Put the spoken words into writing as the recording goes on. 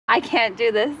I can't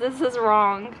do this. This is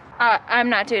wrong. I'm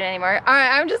not doing it anymore. All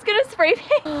right, I'm just gonna spray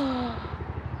paint.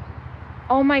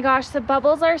 Oh my gosh, the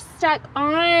bubbles are stuck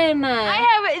on. I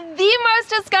have the most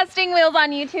disgusting wheels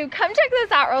on YouTube. Come check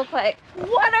this out real quick.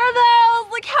 What are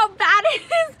those? Look how bad it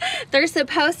is. They're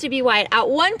supposed to be white. At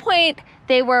one point,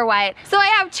 they were white. So I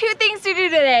have two things to do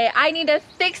today. I need to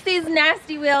fix these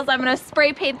nasty wheels. I'm gonna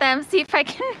spray paint them, see if I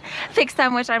can fix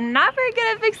them, which I'm not very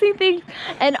good at fixing things.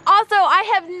 And also, I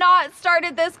have not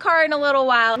started this car in a little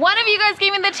while. One of you guys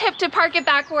gave me the tip to park it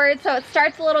backwards so it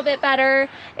starts a little bit better.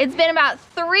 It's been about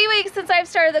 3 weeks since I've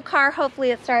started the car.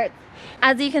 Hopefully it starts.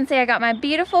 As you can see, I got my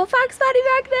beautiful Fox body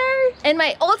back there. And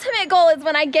my ultimate goal is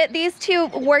when I get these two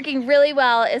working really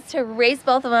well is to race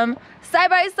both of them side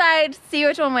by side, see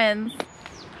which one wins.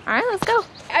 All right, let's go.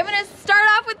 I'm gonna start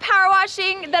off with power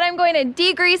washing, then I'm going to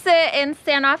degrease it and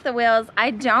sand off the wheels. I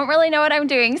don't really know what I'm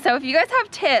doing, so if you guys have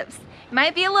tips, it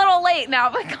might be a little late now,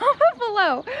 but comment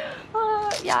below.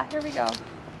 Yeah, here we go.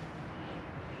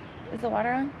 Is the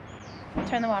water on?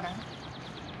 Turn the water on.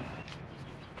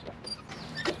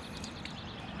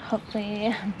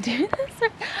 Hopefully I'm doing this.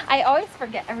 I always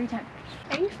forget every time.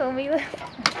 Are you filming this?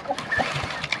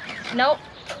 Nope.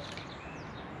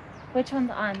 Which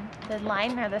one's on? The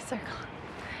line or the circle?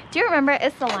 Do you remember?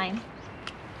 It's the line.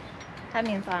 That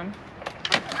means on.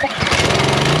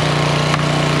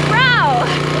 Bro!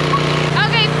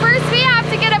 Okay, first we have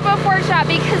to get a before shot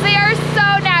because they are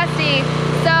so nasty.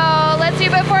 So let's do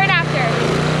before and after.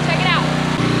 Check it out.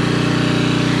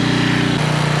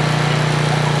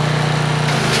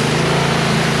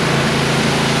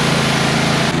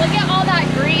 Look at all that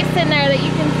grease in there that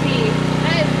you can see.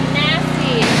 That is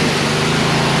nasty.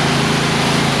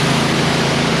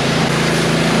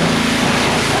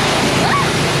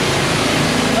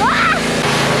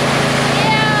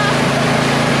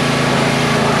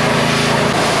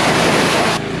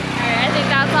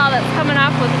 That's coming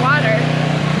off with water.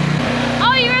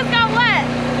 Oh, you guys got wet.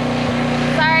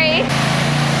 Sorry.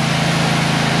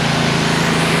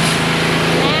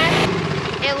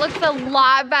 It looks a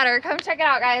lot better. Come check it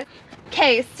out, guys.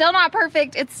 Okay, still not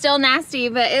perfect. It's still nasty,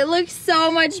 but it looks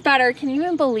so much better. Can you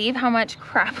even believe how much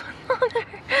crap was on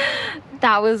there?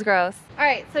 That was gross. All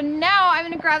right, so now I'm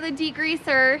gonna grab the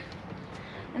degreaser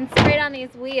and spray it on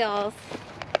these wheels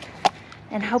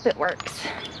and hope it works.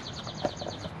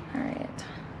 All right.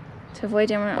 To avoid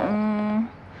damage,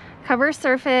 cover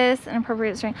surface and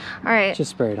appropriate strength. All right.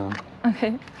 Just spray it on.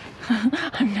 Okay.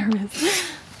 I'm nervous.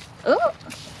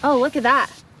 Oh, look at that.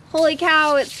 Holy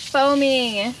cow, it's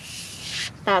foaming.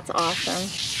 That's awesome.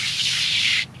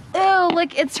 Oh,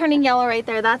 look, it's turning yellow right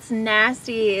there. That's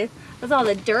nasty. That's all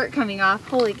the dirt coming off.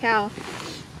 Holy cow.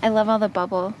 I love all the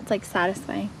bubble. It's like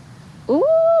satisfying.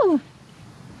 Ooh.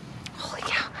 Holy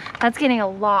cow. That's getting a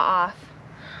lot off.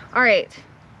 All right.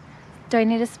 Do I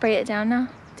need to spray it down now,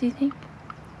 do you think?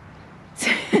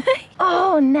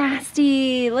 Oh,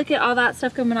 nasty. Look at all that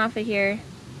stuff coming off of here.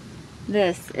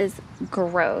 This is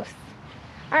gross.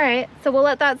 All right, so we'll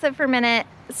let that sit for a minute,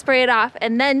 spray it off,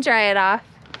 and then dry it off.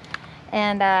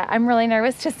 And I'm really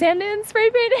nervous to sand it and spray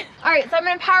paint it. All right, so I'm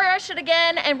gonna power wash it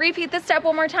again and repeat this step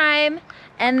one more time.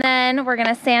 And then we're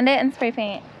gonna sand it and spray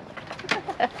paint.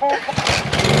 Did it the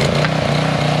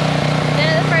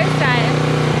first time.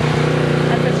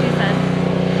 That's what she said.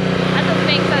 That doesn't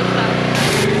make sense though.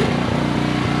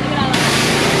 Look at all that.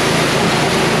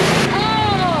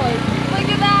 Oh, look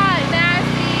at that,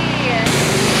 nasty.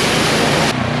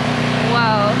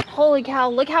 Whoa, holy cow,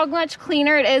 look how much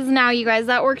cleaner it is now, you guys.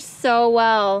 That works so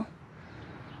well.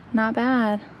 Not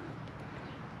bad.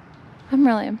 I'm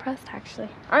really impressed, actually.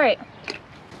 All right,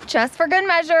 just for good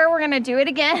measure, we're gonna do it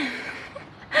again.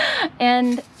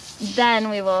 And then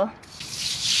we will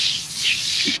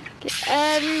get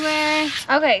everywhere.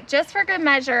 Okay, just for good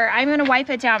measure, I'm gonna wipe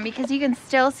it down because you can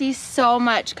still see so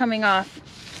much coming off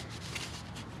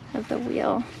of the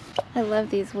wheel. I love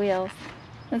these wheels.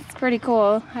 It's pretty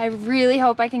cool. I really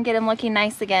hope I can get them looking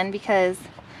nice again because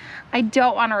I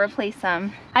don't want to replace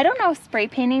them. I don't know if spray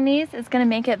painting these is gonna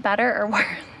make it better or worse.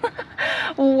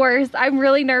 Worse. I'm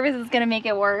really nervous it's gonna make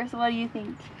it worse. What do you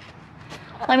think?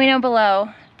 Let me know below.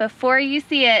 Before you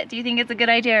see it, do you think it's a good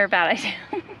idea or a bad idea?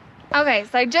 Okay,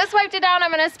 so I just wiped it down.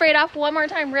 I'm gonna spray it off one more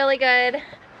time really good, and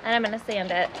I'm gonna sand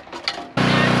it.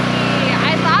 Nasty.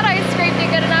 I thought I scraped it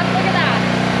good enough. Look at that.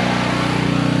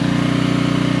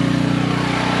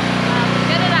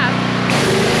 Good enough.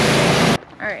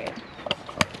 All right.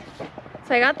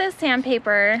 So I got this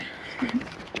sandpaper.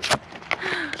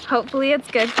 Hopefully it's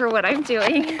good for what I'm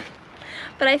doing.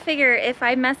 But I figure if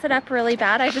I mess it up really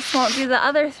bad, I just won't do the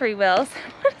other 3 wheels.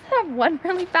 I just have one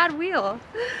really bad wheel.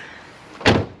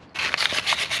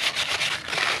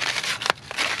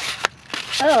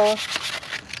 Oh,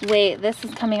 wait, this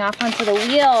is coming off onto the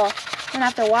wheel. I'm gonna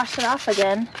have to wash it off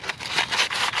again.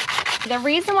 The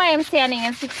reason why I'm sanding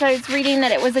is because I was reading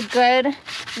that it was a good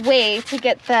way to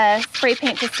get the spray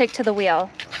paint to stick to the wheel.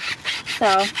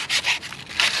 So,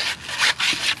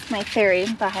 my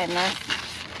theory behind this.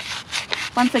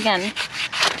 Once again,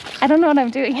 I don't know what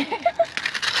I'm doing.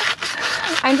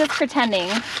 I'm just pretending.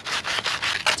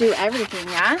 Do everything,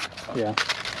 yeah? Yeah.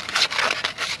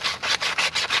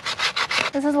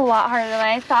 This is a lot harder than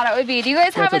I thought it would be. Do you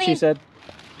guys have any? That's what she said.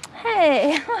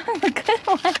 Hey, a good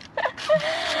one.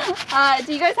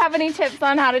 Do you guys have any tips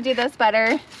on how to do this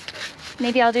better?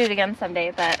 Maybe I'll do it again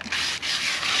someday, but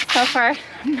so far,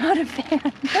 I'm not a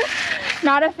fan.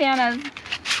 Not a fan of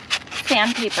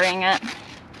sandpapering it.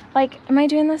 Like, am I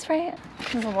doing this right?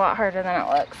 This is a lot harder than it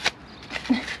looks.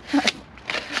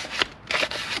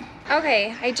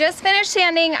 Okay, I just finished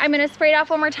sanding. I'm gonna spray it off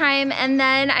one more time, and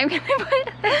then I'm gonna put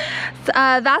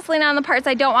Vaseline on the parts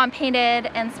I don't want painted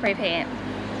and spray paint.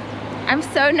 I'm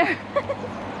so nervous.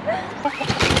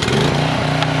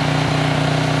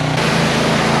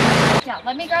 Yeah,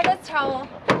 let me grab this towel.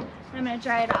 I'm gonna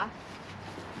dry it off.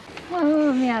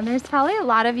 Oh man, there's probably a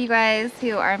lot of you guys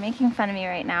who are making fun of me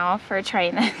right now for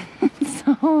trying it.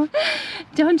 So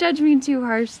don't judge me too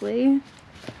harshly.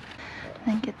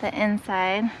 Then get the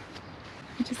inside.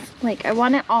 Just like, I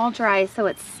want it all dry so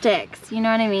it sticks, you know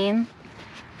what I mean?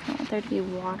 I don't want there to be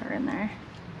water in there.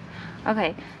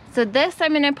 Okay, so this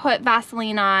I'm gonna put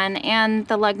Vaseline on, and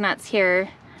the lug nuts here,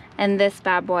 and this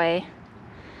bad boy.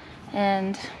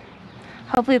 And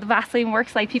hopefully the Vaseline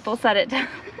works like people said it does.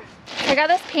 I got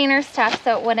this painter stuff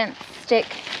so it wouldn't stick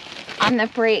on the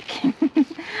brake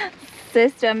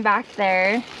system back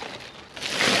there.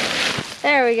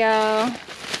 There we go.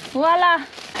 Voila!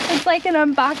 It's like an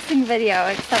unboxing video,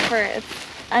 except for it's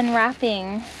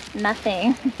unwrapping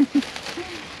nothing.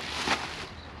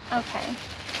 Okay,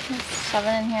 just shove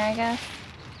it in here, I guess.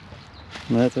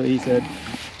 Well, that's what he said.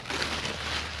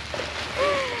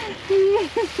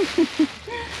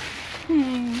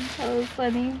 That was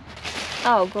funny.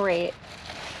 Oh, great.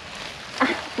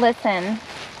 Listen,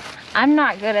 I'm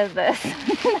not good at this.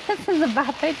 This is a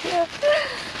bad idea.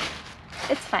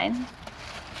 It's fine.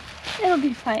 It'll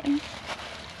be fine.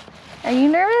 Are you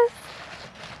nervous?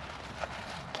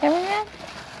 Cameraman?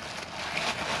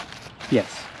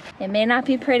 Yes. It may not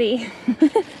be pretty.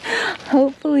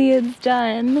 Hopefully it's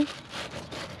done.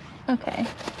 Okay.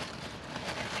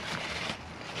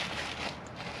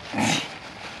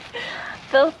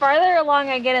 The farther along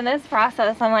I get in this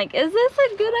process, I'm like, is this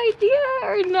a good idea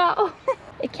or no?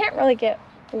 It can't really get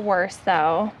worse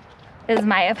though, is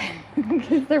my opinion,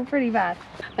 because they're pretty bad.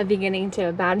 I'm beginning to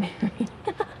a bad memory.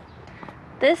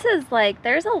 This is like,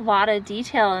 there's a lot of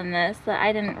detail in this that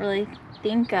I didn't really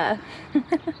think of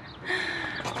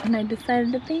when I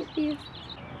decided to paint these.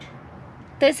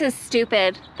 This is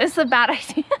stupid. This is a bad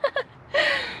idea.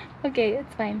 Okay,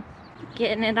 it's fine.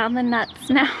 Getting it on the nuts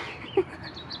now.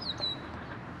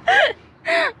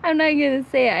 I'm not gonna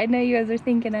say it. I know you guys are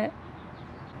thinking it.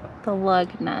 The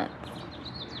lug nuts.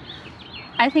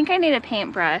 I think I need a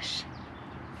paintbrush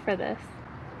for this.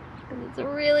 It's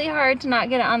really hard to not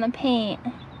get it on the paint.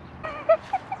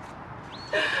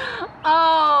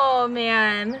 Oh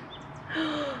man.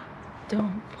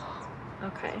 Don't fall.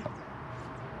 Okay.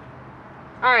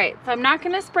 Alright, so I'm not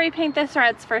gonna spray paint the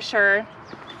threads for sure.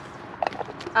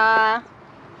 That's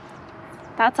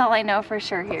all I know for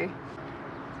sure here.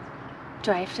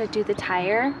 Do I have to do the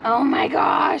tire? Oh my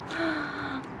gosh.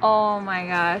 Oh my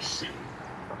gosh.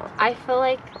 I feel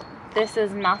like this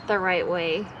is not the right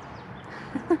way.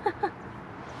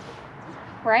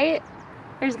 Right?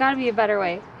 There's gotta be a better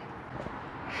way.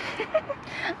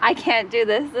 I can't do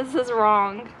this. This is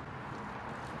wrong.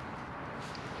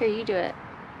 Here, you do it.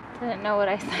 Didn't know what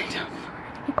I signed up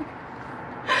for.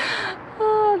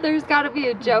 Oh, there's gotta be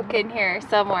a joke in here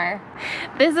somewhere.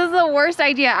 This is the worst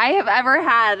idea I have ever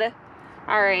had.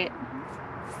 Alright.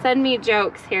 Send me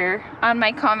jokes here on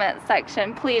my comment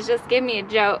section. Please just give me a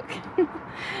joke.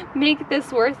 Make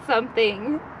this worth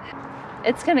something.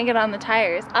 It's gonna get on the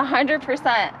tires,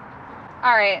 100%.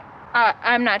 All right,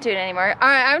 I'm not doing it anymore. All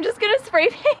right, I'm just gonna spray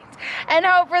paint and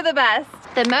hope for the best.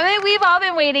 The moment we've all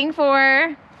been waiting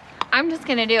for, I'm just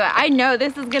gonna do it. I know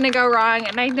this is gonna go wrong,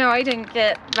 and I know I didn't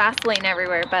get Vaseline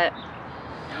everywhere, but,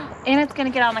 and it's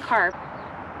gonna get on the car.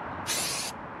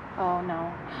 Oh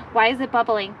no, why is it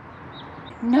bubbling?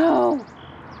 No.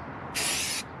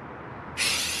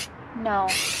 No,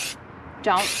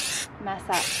 don't mess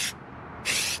up.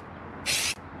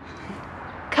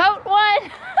 Coat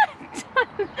one.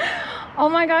 Oh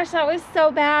my gosh, that was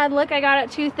so bad. Look, I got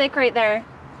it too thick right there.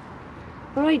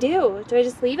 What do? Do I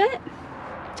just leave it?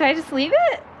 Do I just leave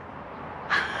it?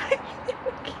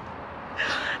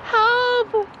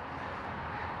 Help!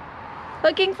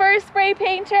 Looking for a spray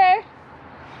painter.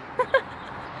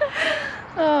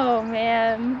 Oh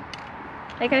man.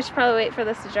 I think I should probably wait for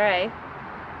this to dry.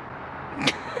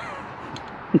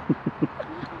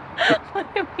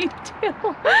 What did we do?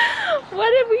 What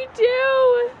did we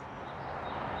do?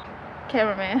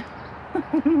 Cameraman.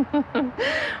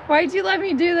 Why'd you let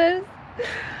me do this?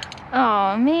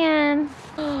 Oh man.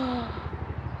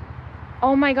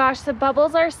 Oh my gosh, the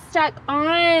bubbles are stuck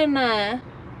on.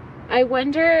 I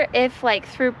wonder if like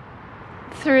through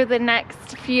the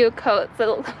next few coats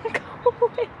it'll go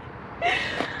away.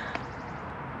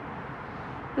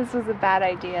 This was a bad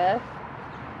idea.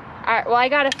 Alright, well I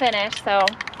gotta finish, so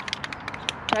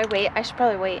do I wait? I should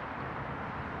probably wait.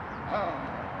 Oh.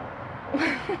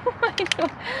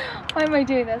 Why am I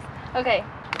doing this? Okay,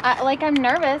 like I'm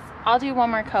nervous. I'll do one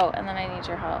more coat and then I need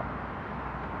your help.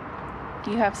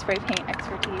 You have spray paint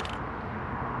expertise.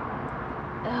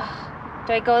 Ugh.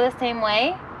 Do I go the same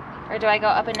way? Or do I go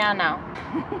up and down now?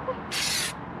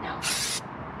 No.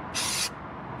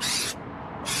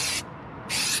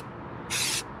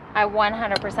 I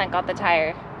 100% got the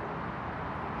tire.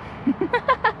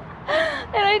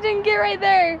 And I didn't get right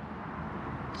there.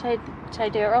 Should I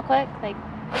do it real quick? Like,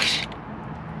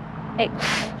 hey,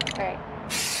 all right.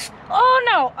 Oh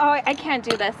no, oh, I can't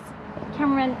do this.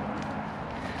 Cameraman,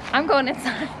 I'm going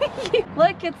inside.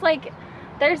 Look, it's like,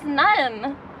 there's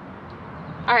none.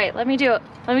 All right, let me do a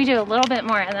little bit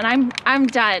more and then I'm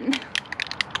done.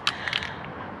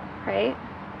 Right?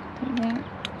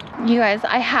 You guys,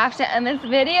 I have to end this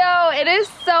video. It is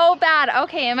so bad.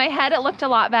 Okay, in my head it looked a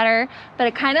lot better, but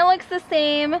it kind of looks the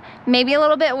same, maybe a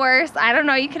little bit worse. I don't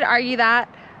know, you could argue that.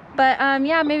 But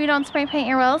yeah, maybe don't spray paint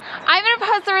your wheels. I'm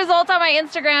gonna post the results on my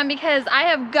Instagram because I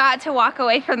have got to walk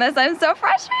away from this. I'm so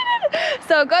frustrated.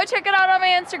 So go check it out on my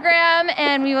Instagram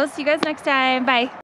and we will see you guys next time. Bye.